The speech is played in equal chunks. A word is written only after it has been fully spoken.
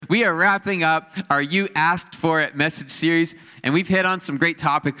We are wrapping up our You Asked For It message series, and we've hit on some great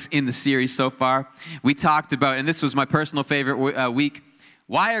topics in the series so far. We talked about, and this was my personal favorite week,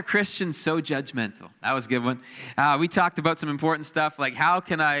 why are Christians so judgmental? That was a good one. We talked about some important stuff like how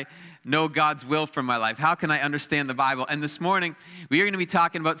can I know God's will for my life? How can I understand the Bible? And this morning, we are going to be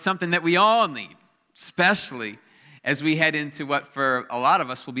talking about something that we all need, especially as we head into what for a lot of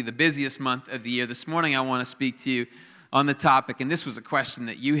us will be the busiest month of the year. This morning, I want to speak to you on the topic, and this was a question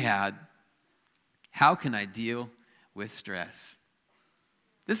that you had. How can I deal with stress?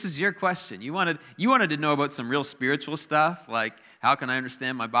 This is your question. You wanted to know about some real spiritual stuff, like how can I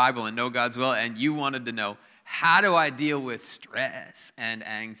understand my Bible and know God's will? And you wanted to know, how do I deal with stress and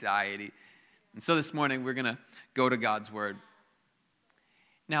anxiety? And so this morning, we're going to go to God's Word.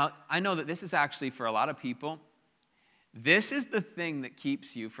 Now, I know that this is actually, for a lot of people, this is the thing that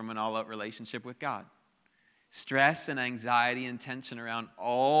keeps you from an all-out relationship with God. Stress and anxiety and tension around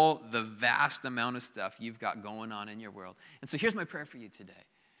all the vast amount of stuff you've got going on in your world. And so here's my prayer for you today.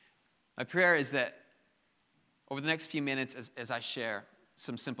 My prayer is that over the next few minutes as I share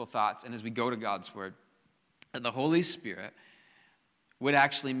some simple thoughts and as we go to God's Word, that the Holy Spirit would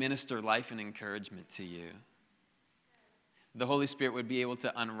actually minister life and encouragement to you. The Holy Spirit would be able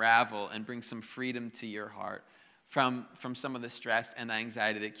to unravel and bring some freedom to your heart from some of the stress and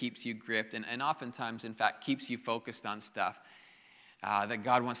anxiety that keeps you gripped and oftentimes, in fact, keeps you focused on stuff that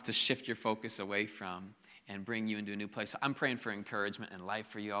God wants to shift your focus away from and bring you into a new place. So I'm praying for encouragement and life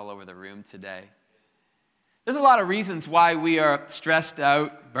for you all over the room today. There's a lot of reasons why we are stressed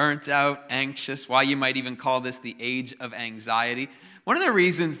out, burnt out, anxious, why you might even call this the age of anxiety. One of the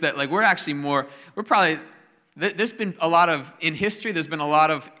reasons that there's been a lot of, in history, there's been a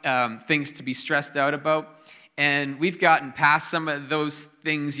lot of things to be stressed out about. And we've gotten past some of those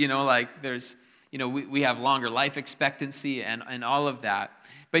things, like we have longer life expectancy and all of that.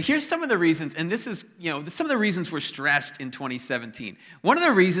 But here's some of the reasons, and this is, some of the reasons we're stressed in 2017. One of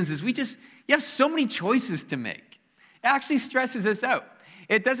the reasons is you have so many choices to make. It actually stresses us out.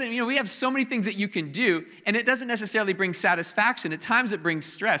 It doesn't, we have so many things that you can do, and it doesn't necessarily bring satisfaction. At times it brings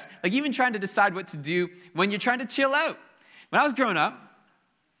stress. Like even trying to decide what to do when you're trying to chill out. When I was growing up,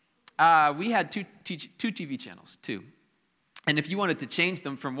 we had two TV channels, two. And if you wanted to change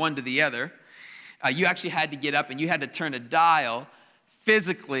them from one to the other, you actually had to get up and you had to turn a dial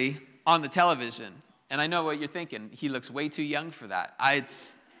physically on the television. And I know what you're thinking. He looks way too young for that.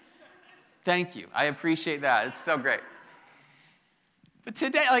 Thank you. I appreciate that. It's so great. But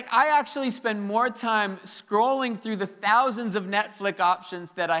today, I actually spend more time scrolling through the thousands of Netflix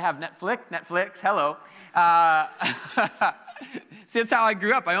options that I have. Netflix, hello. See, that's how I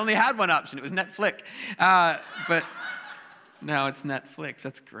grew up. I only had one option. It was Netflix. But now it's Netflix.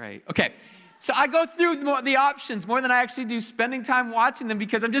 That's great. Okay, so I go through the options more than I actually do spending time watching them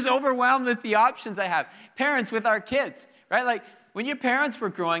because I'm just overwhelmed with the options I have. Parents with our kids, right? Like when your parents were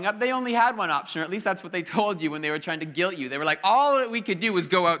growing up, they only had one option, or at least that's what they told you when they were trying to guilt you. They were like, all that we could do was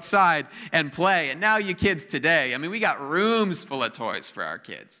go outside and play. And now you kids today, we got rooms full of toys for our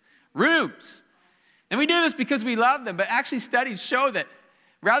kids. Rooms. And we do this because we love them, but actually studies show that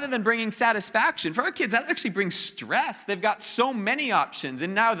rather than bringing satisfaction, for our kids, that actually brings stress. They've got so many options,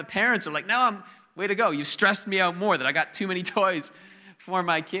 and now the parents are like, way to go. You stressed me out more that I got too many toys for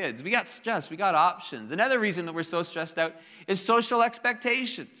my kids. We got stress. We got options. Another reason that we're so stressed out is social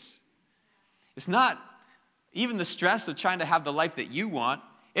expectations. It's not even the stress of trying to have the life that you want.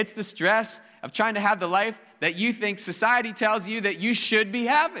 It's the stress of trying to have the life that you think society tells you that you should be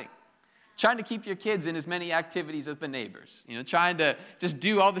having. Trying to keep your kids in as many activities as the neighbors. Trying to just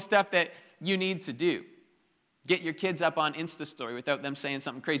do all the stuff that you need to do. Get your kids up on Insta Story without them saying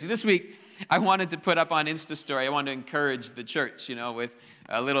something crazy. This week, I wanted to put up on Insta Story, I wanted to encourage the church, with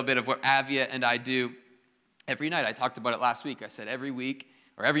a little bit of what Avia and I do every night. I talked about it last week. I said every week,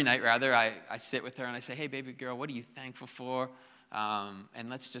 or every night rather, I sit with her and I say, hey, baby girl, what are you thankful for? And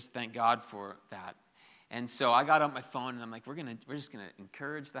let's just thank God for that. And so I got out my phone and I'm like, we're just gonna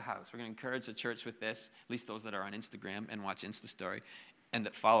encourage the house. We're gonna encourage the church with this, at least those that are on Instagram and watch Insta Story and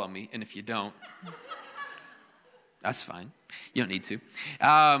that follow me. And if you don't, that's fine. You don't need to.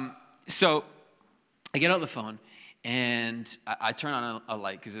 So I get out the phone and I turn on a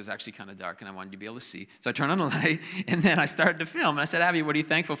light because it was actually kind of dark and I wanted to be able to see. So I turn on a light and then I started to film. And I said, Abby, what are you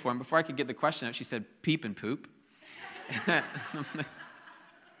thankful for? And before I could get the question out, she said, peep and poop.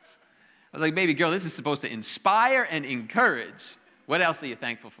 I was like, baby girl, this is supposed to inspire and encourage. What else are you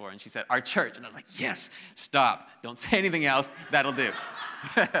thankful for? And she said, our church. And I was like, yes, stop. Don't say anything else. That'll do.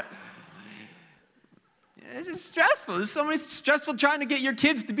 This is stressful. There's so many stressful trying to get your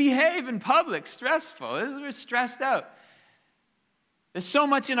kids to behave in public. Stressful. We're stressed out. There's so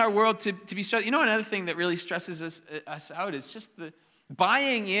much in our world to be stressed. You know, another thing that really stresses us out is just the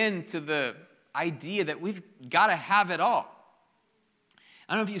buying into the idea that we've got to have it all.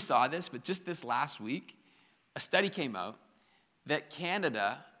 I don't know if you saw this, but just this last week, a study came out that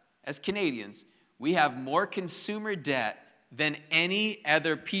Canada, as Canadians, we have more consumer debt than any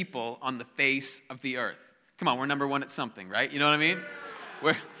other people on the face of the earth. Come on, we're number one at something, right? You know what I mean?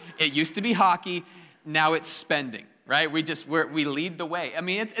 It used to be hockey, now it's spending, right? We lead the way. I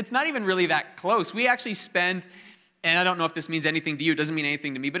mean, it's not even really that close. We actually spend, and I don't know if this means anything to you, it doesn't mean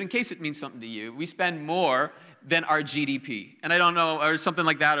anything to me, but in case it means something to you, we spend more than our GDP. And I don't know, or something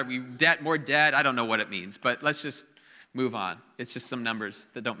like that, or more debt, I don't know what it means, but let's just move on. It's just some numbers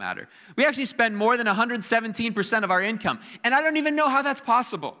that don't matter. We actually spend more than 117% of our income, and I don't even know how that's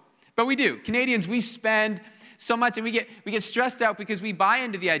possible, but we do. Canadians, we spend so much, and we get stressed out because we buy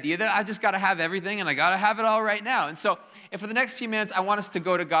into the idea that I just got to have everything, and I got to have it all right now. And so, for the next few minutes, I want us to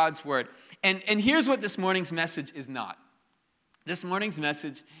go to God's Word. And here's what this morning's message is not. This morning's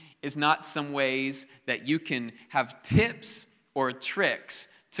message is not some ways that you can have tips or tricks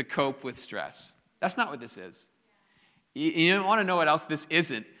to cope with stress. That's not what this is. You don't want to know what else this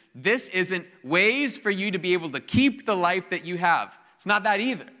isn't. This isn't ways for you to be able to keep the life that you have. It's not that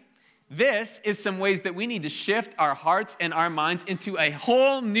either. This is some ways that we need to shift our hearts and our minds into a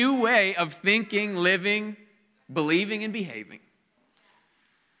whole new way of thinking, living, believing, and behaving.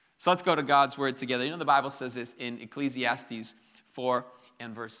 So let's go to God's Word together. You know, the Bible says this in Ecclesiastes 4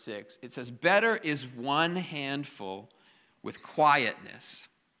 and verse 6. It says, "Better is one handful with quietness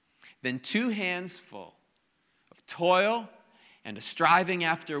than 2 hands full of toil and a striving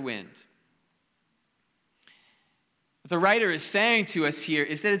after wind." What the writer is saying to us here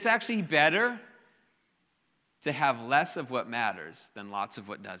is that it's actually better to have less of what matters than lots of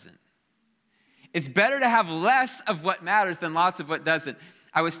what doesn't. It's better to have less of what matters than lots of what doesn't.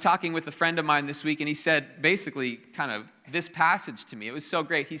 I was talking with a friend of mine this week, and he said basically kind of this passage to me. It was so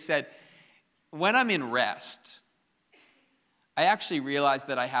great. He said, when I'm in rest, I actually realize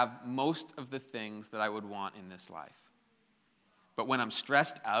that I have most of the things that I would want in this life. But when I'm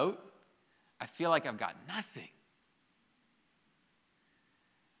stressed out, I feel like I've got nothing.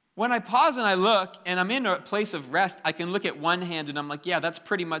 When I pause and I look and I'm in a place of rest, I can look at one hand and I'm like, yeah, that's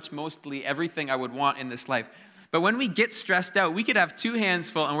pretty much mostly everything I would want in this life. But when we get stressed out, we could have 2 hands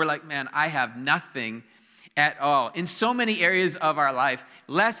full and we're like, man, I have nothing at all. In so many areas of our life,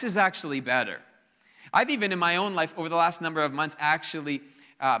 less is actually better. I've even in my own life over the last number of months actually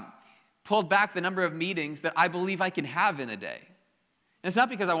pulled back the number of meetings that I believe I can have in a day. And it's not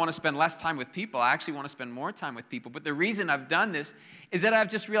because I want to spend less time with people. I actually want to spend more time with people. But the reason I've done this is that I've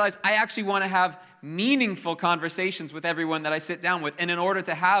just realized I actually want to have meaningful conversations with everyone that I sit down with. And in order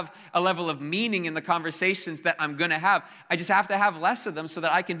to have a level of meaning in the conversations that I'm going to have, I just have to have less of them so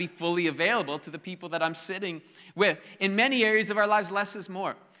that I can be fully available to the people that I'm sitting with. In many areas of our lives, less is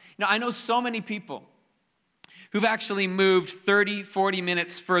more. You know, I know so many people who've actually moved 30, 40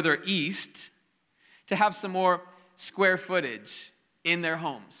 minutes further east to have some more square footage in their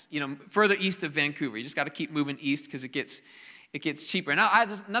homes, you know, further east of Vancouver. You just got to keep moving east because it gets cheaper. Now,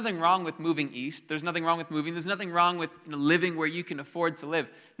 there's nothing wrong with moving east. There's nothing wrong with moving. There's nothing wrong with living where you can afford to live.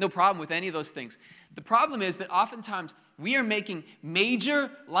 No problem with any of those things. The problem is that oftentimes we are making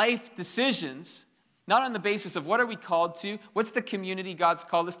major life decisions not on the basis of what are we called to, what's the community God's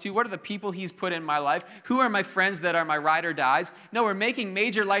called us to, what are the people He's put in my life, who are my friends that are my ride or dies. No, we're making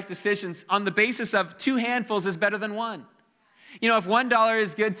major life decisions on the basis of 2 handfuls is better than 1. You know, if $1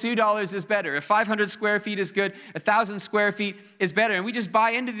 is good, $2 is better. If 500 square feet is good, 1,000 square feet is better. And we just buy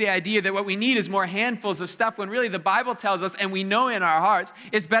into the idea that what we need is more handfuls of stuff when really the Bible tells us, and we know in our hearts,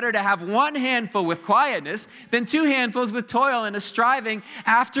 it's better to have 1 handful with quietness than 2 handfuls with toil and a striving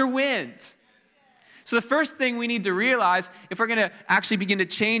after wind. So the first thing we need to realize, if we're going to actually begin to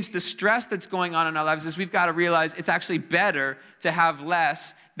change the stress that's going on in our lives, is we've got to realize it's actually better to have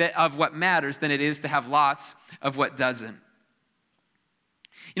less of what matters than it is to have lots of what doesn't.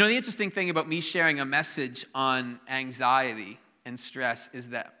 You know, the interesting thing about me sharing a message on anxiety and stress is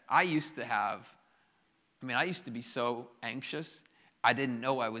that I used to be so anxious, I didn't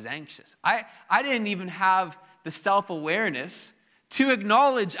know I was anxious. I didn't even have the self-awareness to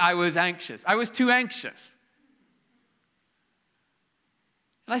acknowledge I was anxious. I was too anxious.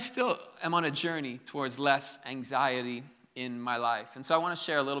 And I still am on a journey towards less anxiety in my life. And so I want to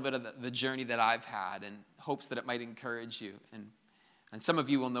share a little bit of the journey that I've had in hopes that it might encourage you. And some of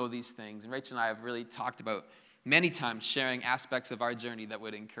you will know these things. And Rachel and I have really talked about many times sharing aspects of our journey that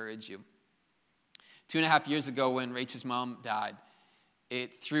would encourage you. 2.5 years ago when Rachel's mom died,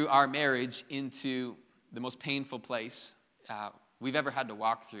 it threw our marriage into the most painful place we've ever had to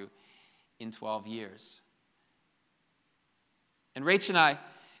walk through in 12 years. And Rach and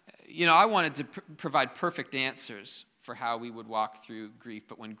I wanted to provide perfect answers for how we would walk through grief.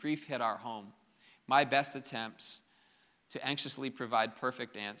 But when grief hit our home, my best attempts to anxiously provide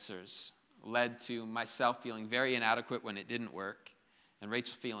perfect answers led to myself feeling very inadequate when it didn't work, and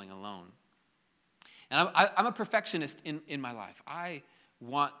Rachel feeling alone. And I'm a perfectionist in my life. I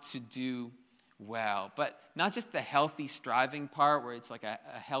want to do well, but not just the healthy striving part where it's like a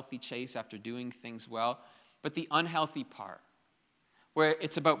healthy chase after doing things well, but the unhealthy part where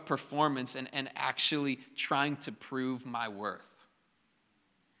it's about performance and actually trying to prove my worth.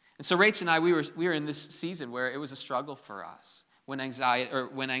 And so Rach and I, we were in this season where it was a struggle for us when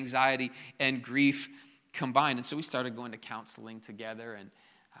anxiety and grief combined. And so we started going to counseling together. And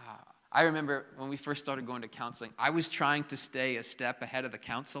I remember when we first started going to counseling, I was trying to stay a step ahead of the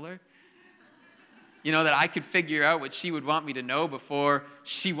counselor. That I could figure out what she would want me to know before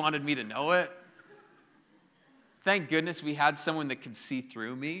she wanted me to know it. Thank goodness we had someone that could see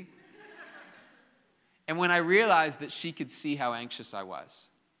through me. And when I realized that she could see how anxious I was,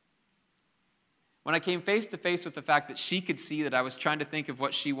 when I came face to face with the fact that she could see that I was trying to think of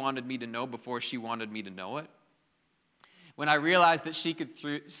what she wanted me to know before she wanted me to know it, when I realized that she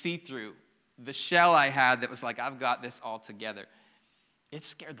could see through the shell I had that was like, I've got this all together, it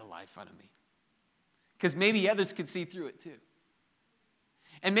scared the life out of me. Because maybe others could see through it too.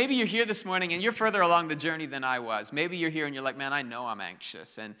 And maybe you're here this morning and you're further along the journey than I was. Maybe you're here and you're like, man, I know I'm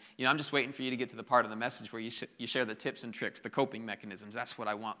anxious. And I'm just waiting for you to get to the part of the message where you share the tips and tricks, the coping mechanisms. That's what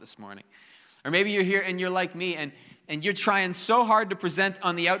I want this morning. Or maybe you're here and you're like me and you're trying so hard to present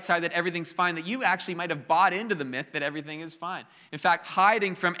on the outside that everything's fine that you actually might have bought into the myth that everything is fine. In fact,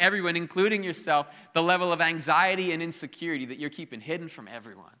 hiding from everyone, including yourself, the level of anxiety and insecurity that you're keeping hidden from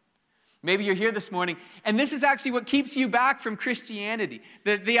everyone. Maybe you're here this morning, and this is actually what keeps you back from Christianity.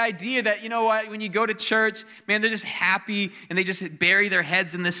 The idea that, when you go to church, man, they're just happy, and they just bury their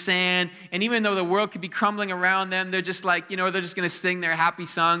heads in the sand, and even though the world could be crumbling around them, they're just like, they're just going to sing their happy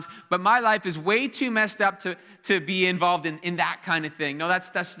songs. But my life is way too messed up to be involved in that kind of thing. No,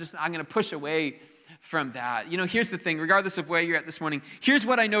 that's just, I'm going to push away from that. Here's the thing, regardless of where you're at this morning, here's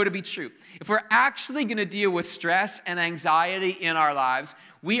what I know to be true. If we're actually going to deal with stress and anxiety in our lives,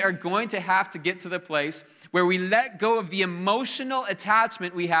 we are going to have to get to the place where we let go of the emotional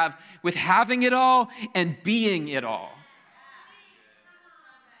attachment we have with having it all and being it all.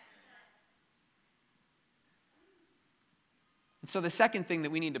 And so the second thing that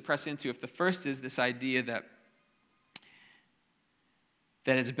we need to press into, if the first is this idea that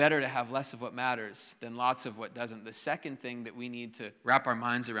it's better to have less of what matters than lots of what doesn't. The second thing that we need to wrap our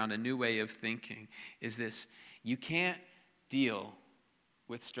minds around, a new way of thinking, is this: you can't deal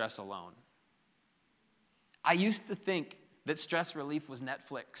with stress alone. I used to think that stress relief was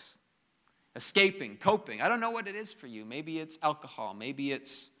Netflix, escaping, coping. I don't know what it is for you. Maybe it's alcohol. Maybe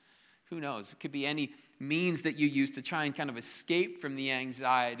it's, who knows? It could be any means that you use to try and kind of escape from the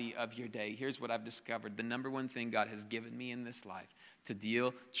anxiety of your day. Here's what I've discovered. The number one thing God has given me in this life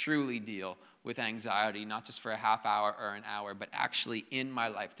to truly deal with anxiety, not just for a half hour or an hour, but actually in my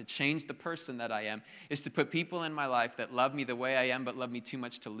life, to change the person that I am, is to put people in my life that love me the way I am, but love me too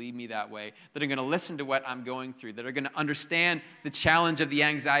much to leave me that way, that are going to listen to what I'm going through, that are going to understand the challenge of the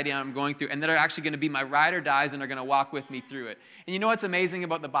anxiety I'm going through, and that are actually going to be my ride or dies and are going to walk with me through it. And you know what's amazing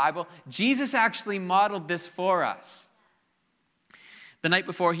about the Bible? Jesus actually modeled this for us. The night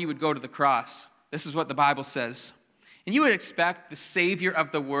before he would go to the cross, this is what the Bible says. And you would expect the Savior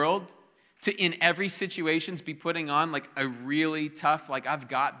of the world to, in every situation, be putting on like a really tough, like, I've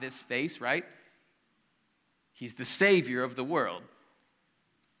got this face, right? He's the Savior of the world.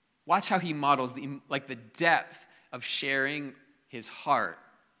 Watch how he models the depth of sharing his heart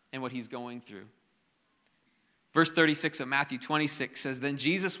and what he's going through. Verse 36 of Matthew 26 says, Then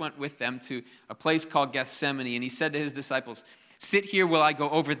Jesus went with them to a place called Gethsemane, and he said to his disciples, Sit here while I go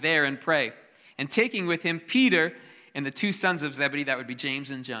over there and pray. And taking with him Peter and the two sons of Zebedee, that would be James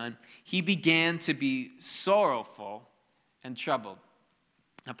and John, he began to be sorrowful and troubled.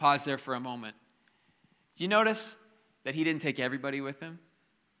 Now pause there for a moment. Do you notice that he didn't take everybody with him?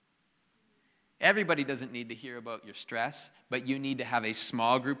 Everybody doesn't need to hear about your stress, but you need to have a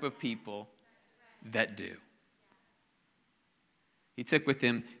small group of people that do. He took with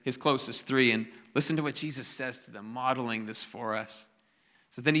him his closest three, and listen to what Jesus says to them, modeling this for us.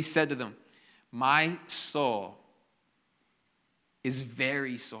 So then he said to them, My soul is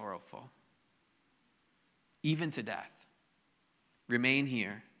very sorrowful, even to death. Remain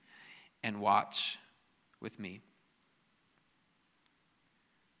here and watch with me.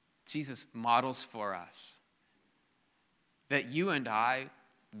 Jesus models for us that you and I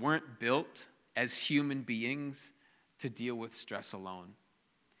weren't built as human beings to deal with stress alone.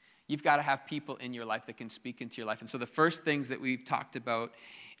 You've got to have people in your life that can speak into your life. And so the first things that we've talked about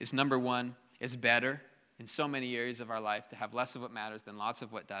is, number one, it's better in so many areas of our life to have less of what matters than lots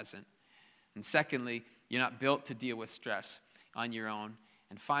of what doesn't. And secondly, you're not built to deal with stress on your own.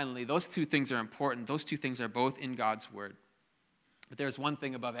 And finally, those two things are important. Those two things are both in God's word. But there's one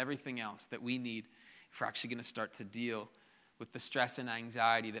thing above everything else that we need if we're actually going to start to deal with the stress and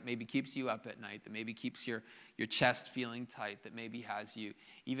anxiety that maybe keeps you up at night, that maybe keeps your chest feeling tight, that maybe has you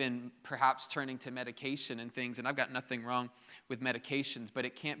even perhaps turning to medication and things. And I've got nothing wrong with medications, but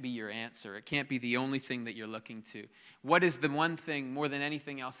it can't be your answer. It can't be the only thing that you're looking to. What is the one thing more than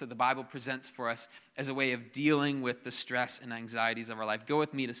anything else that the Bible presents for us as a way of dealing with the stress and anxieties of our life? Go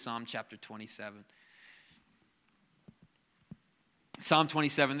with me to Psalm chapter 27. Psalm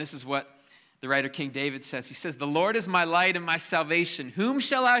 27, this is what the writer King David says. He says, "The Lord is my light and my salvation. Whom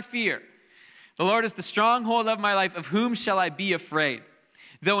shall I fear? The Lord is the stronghold of my life. Of whom shall I be afraid?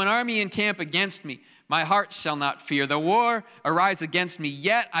 Though an army encamp against me, my heart shall not fear. Though war arise against me,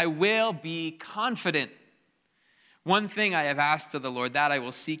 yet I will be confident. One thing I have asked of the Lord, that I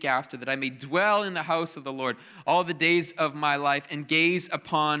will seek after, that I may dwell in the house of the Lord all the days of my life and gaze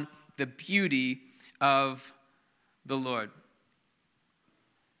upon the beauty of the Lord."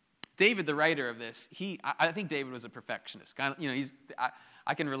 David, the writer of this, I think David was a perfectionist.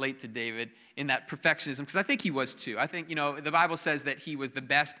 I can relate to David in that perfectionism because I think he was too. I think, the Bible says that he was the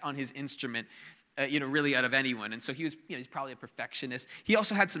best on his instrument, really out of anyone. And so he was, he's probably a perfectionist. He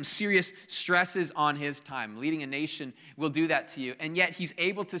also had some serious stresses on his time. Leading a nation will do that to you. And yet he's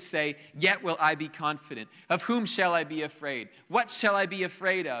able to say, "Yet will I be confident. Of whom shall I be afraid? What shall I be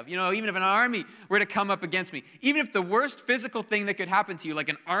afraid of?" Even if an army were to come up against me, even if the worst physical thing that could happen to you, like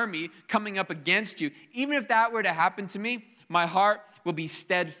an army coming up against you, even if that were to happen to me, my heart will be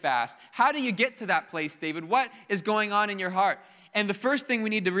steadfast. How do you get to that place, David? What is going on in your heart? And the first thing we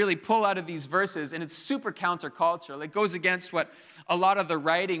need to really pull out of these verses, and it's super countercultural, it goes against what a lot of the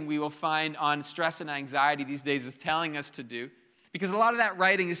writing we will find on stress and anxiety these days is telling us to do. Because a lot of that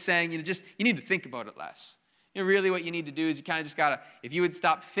writing is saying, you need to think about it less. Really what you need to do is you kind of just got to, if you would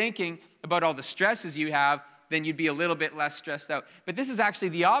stop thinking about all the stresses you have, then you'd be a little bit less stressed out. But this is actually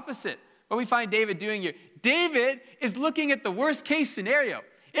the opposite. What we find David doing here, David is looking at the worst case scenario.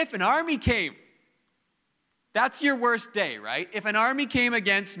 If an army came, that's your worst day, right? If an army came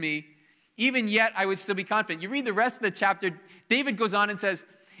against me, even yet I would still be confident. You read the rest of the chapter, David goes on and says,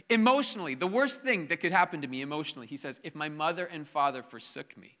 emotionally, the worst thing that could happen to me emotionally, he says, if my mother and father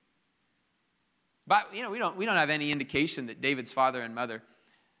forsook me. But, we don't have any indication that David's father and mother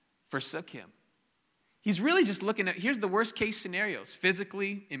forsook him. He's really just looking at, here's the worst case scenarios,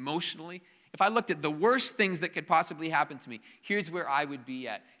 physically, emotionally. If I looked at the worst things that could possibly happen to me, here's where I would be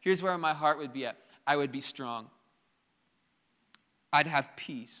at. Here's where my heart would be at. I would be strong. I'd have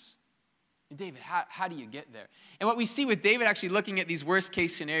peace. And David, how do you get there? And what we see with David actually looking at these worst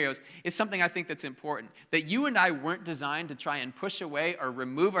case scenarios is something I think that's important. That you and I weren't designed to try and push away or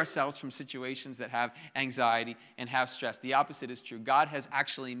remove ourselves from situations that have anxiety and have stress. The opposite is true. God has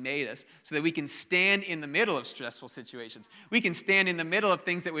actually made us so that we can stand in the middle of stressful situations. We can stand in the middle of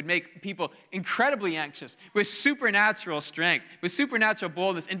things that would make people incredibly anxious with supernatural strength, with supernatural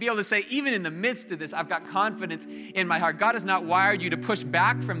boldness, and be able to say, even in the midst of this, I've got confidence in my heart. God has not wired you to push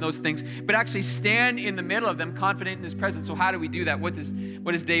back from those things, but actually stand in the middle of them, confident in his presence. So how do we do that? What does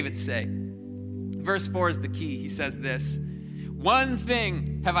David say? Verse 4 is the key. He says this: "One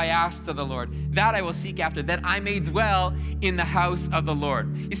thing have I asked of the Lord, that I will seek after, that I may dwell in the house of the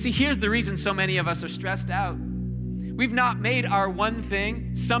Lord." You see, here's the reason so many of us are stressed out. We've not made our one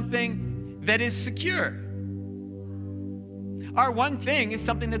thing something that is secure. Our one thing is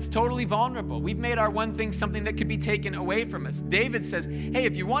something that's totally vulnerable. We've made our one thing something that could be taken away from us. David says, hey,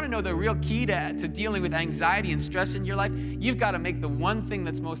 if you want to know the real key to dealing with anxiety and stress in your life, you've got to make the one thing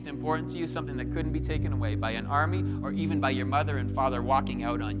that's most important to you something that couldn't be taken away by an army or even by your mother and father walking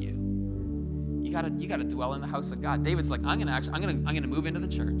out on you. You got to dwell in the house of God. David's like, I'm gonna move into the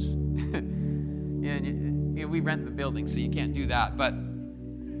church. We rent the building, so you can't do that. But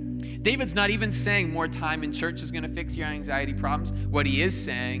David's not even saying more time in church is going to fix your anxiety problems. What he is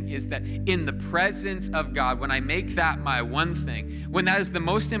saying is that in the presence of God, when I make that my one thing, when that is the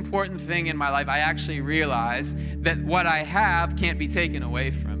most important thing in my life, I actually realize that what I have can't be taken away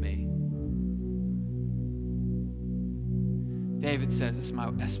from me. David says,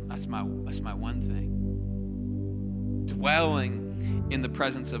 that's my one thing. Dwelling in the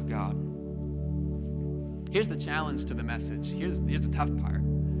presence of God. Here's the challenge to the message. Here's the tough part.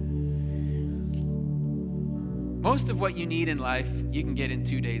 Most of what you need in life, you can get in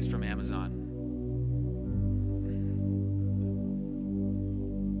 2 days from Amazon.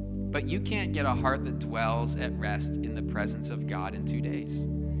 But you can't get a heart that dwells at rest in the presence of God in 2 days.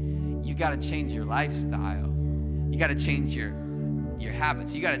 You got to change your lifestyle. You got to change your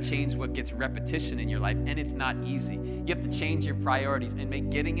habits. You got to change what gets repetition in your life, and it's not easy. You have to change your priorities and make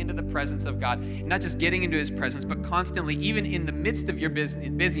getting into the presence of God, and not just getting into his presence, but constantly, even in the midst of your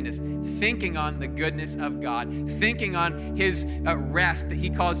busyness, thinking on the goodness of God, thinking on his rest that he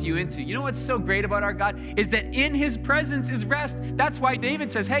calls you into. You know what's so great about our God is that in his presence is rest. That's why David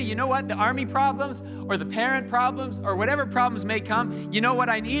says, hey, you know what? The army problems or the parent problems or whatever problems may come, you know what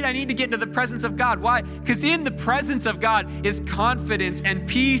I need? I need to get into the presence of God. Why? Because in the presence of God is confidence and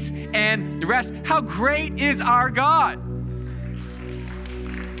peace and rest. How great is our God?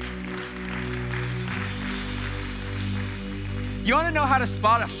 You want to know how to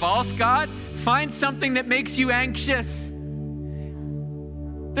spot a false God? Find something that makes you anxious.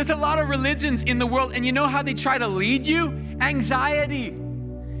 There's a lot of religions in the world, and you know how they try to lead you? Anxiety.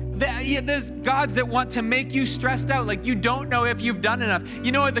 There's gods that want to make you stressed out, like you don't know if you've done enough.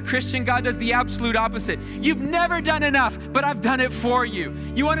 You know what the Christian God does? The absolute opposite. You've never done enough, but I've done it for you.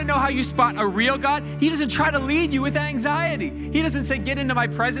 You want to know how you spot a real God? He doesn't try to lead you with anxiety. He doesn't say, get into my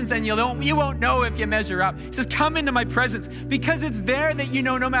presence and you won't know if you measure up. He says, come into my presence, because it's there that you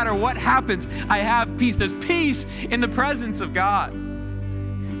know no matter what happens, I have peace. There's peace in the presence of God.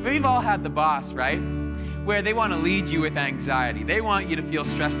 We've all had the boss, right? Where they want to lead you with anxiety. They want you to feel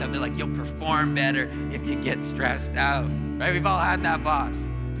stressed out. They're like, you'll perform better if you get stressed out, right? We've all had that boss.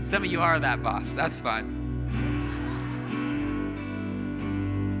 Some of you are that boss. That's fine.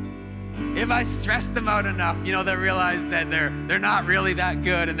 If I stress them out enough, they'll realize that they're not really that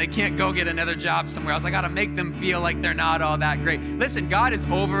good and they can't go get another job somewhere else. I got to make them feel like they're not all that great. Listen, God is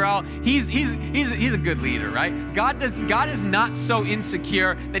overall, he's a good leader, right? God is not so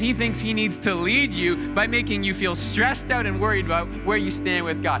insecure that he thinks he needs to lead you by making you feel stressed out and worried about where you stand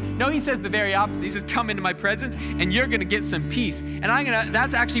with God. No, he says the very opposite. He says, come into my presence and you're going to get some peace. And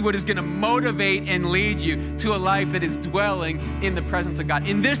that's actually what is going to motivate and lead you to a life that is dwelling in the presence of God.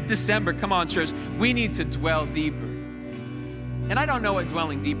 In this December, come on, church, we need to dwell deeper. And I don't know what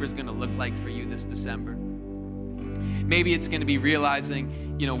dwelling deeper is going to look like for you this December. Maybe it's going to be realizing,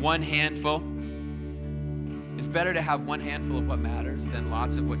 one handful. It's better to have one handful of what matters than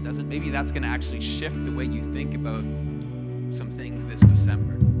lots of what doesn't. Maybe that's going to actually shift the way you think about some things this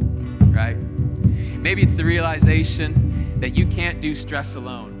December, right? Maybe it's the realization that you can't do stress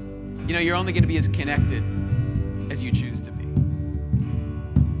alone. You're only going to be as connected as you choose to be.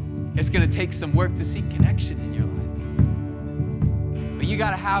 It's going to take some work to seek connection in your life. But you got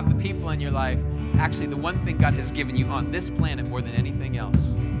to have the people in your life. Actually, the one thing God has given you on this planet more than anything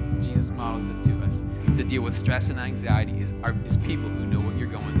else, Jesus models it to us, to deal with stress and anxiety is people who know what you're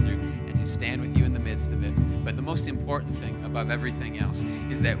going through and who stand with you in the midst of it. But the most important thing above everything else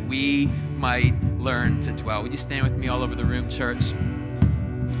is that we might learn to dwell. Would you stand with me all over the room, church?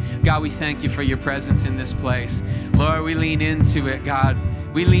 God, we thank you for your presence in this place. Lord, we lean into it, God.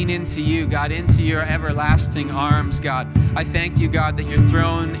 We lean into you, God, into your everlasting arms, God. I thank you, God, that your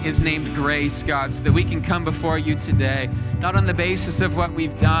throne is named Grace, God, so that we can come before you today, not on the basis of what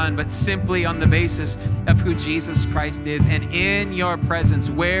we've done, but simply on the basis of who Jesus Christ is, and in your presence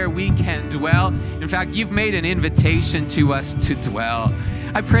where we can dwell. In fact, you've made an invitation to us to dwell.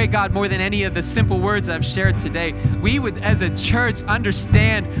 I pray, God, more than any of the simple words I've shared today, we would, as a church,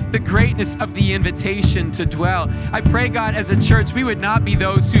 understand the greatness of the invitation to dwell. I pray, God, as a church, we would not be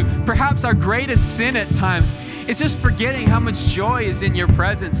those who, perhaps our greatest sin at times, is just forgetting how much joy is in your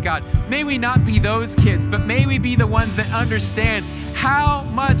presence, God. May we not be those kids, but may we be the ones that understand how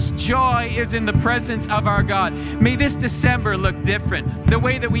much joy is in the presence of our God. May this December look different. The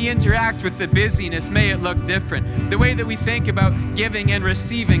way that we interact with the busyness, may it look different. The way that we think about giving and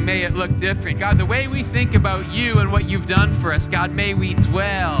receiving, may it look different. God, the way we think about you and what you've done for us, God, may we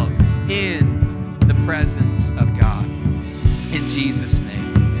dwell in the presence of God. In Jesus'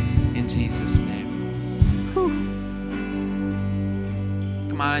 name. In Jesus' name. Whew.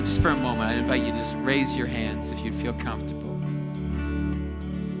 Come on, just for a moment, I invite you to just raise your hands if you'd feel comfortable.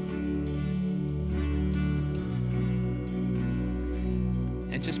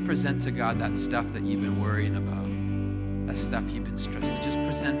 Just present to God that stuff that you've been worrying about, that stuff you've been stressed out. Just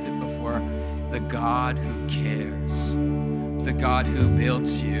present it before the God who cares, the God who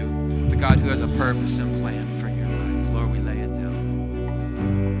builds you, the God who has a purpose and plan for your life. Lord, we lay it down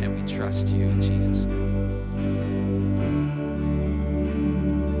and we trust you in Jesus' name.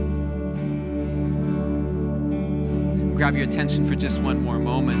 Grab your attention for just one more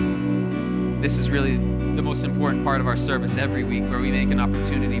moment. This is really the most important part of our service every week, where we make an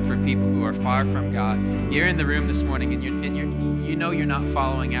opportunity for people who are far from God. You're in the room this morning and you know you're not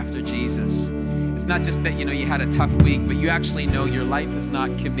following after Jesus. It's not just that you had a tough week, but you actually know your life is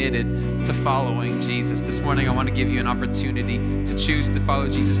not committed to following Jesus. This morning I want to give you an opportunity to choose to follow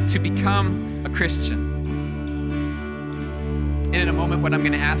Jesus, to become a Christian. And in a moment, what I'm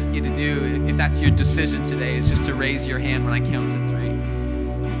going to ask you to do, if that's your decision today, is just to raise your hand when I count to 3.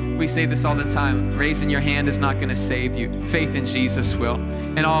 We say this all the time. Raising your hand is not going to save you. Faith in Jesus will.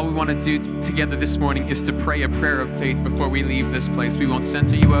 And all we want to do together this morning is to pray a prayer of faith before we leave this place. We won't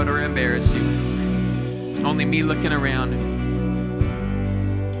center you out or embarrass you. It's only me looking around.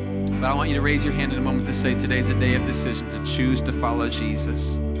 But I want you to raise your hand in a moment to say, today's a day of decision to choose to follow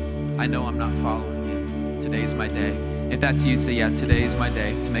Jesus. I know I'm not following him. Today's my day. If that's you, say, yeah, today is my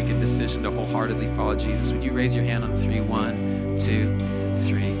day to make a decision to wholeheartedly follow Jesus. Would you raise your hand on 3? 1, 2,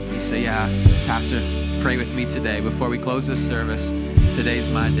 3. You say, yeah, Pastor, pray with me today. Before we close this service, today's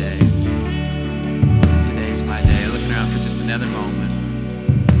my day. Today's my day. Looking around for just another moment.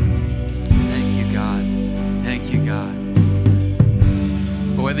 Thank you, God. Thank you, God.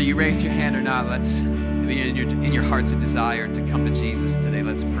 But whether you raise your hand or not, let's be in your heart's a desire to come to Jesus today.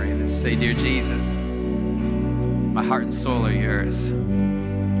 Let's pray this. Say, dear Jesus, my heart and soul are yours,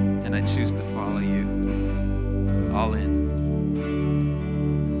 and I choose to follow you all in.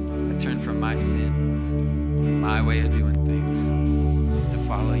 I turn from my sin, my way of doing things, to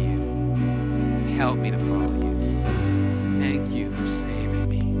follow you. Help me to follow you. Thank you for saving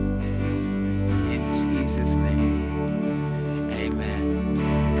me. In Jesus' name,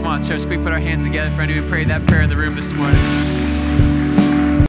 amen. Come on, church, can we put our hands together for anyone who prayed that prayer in the room this morning?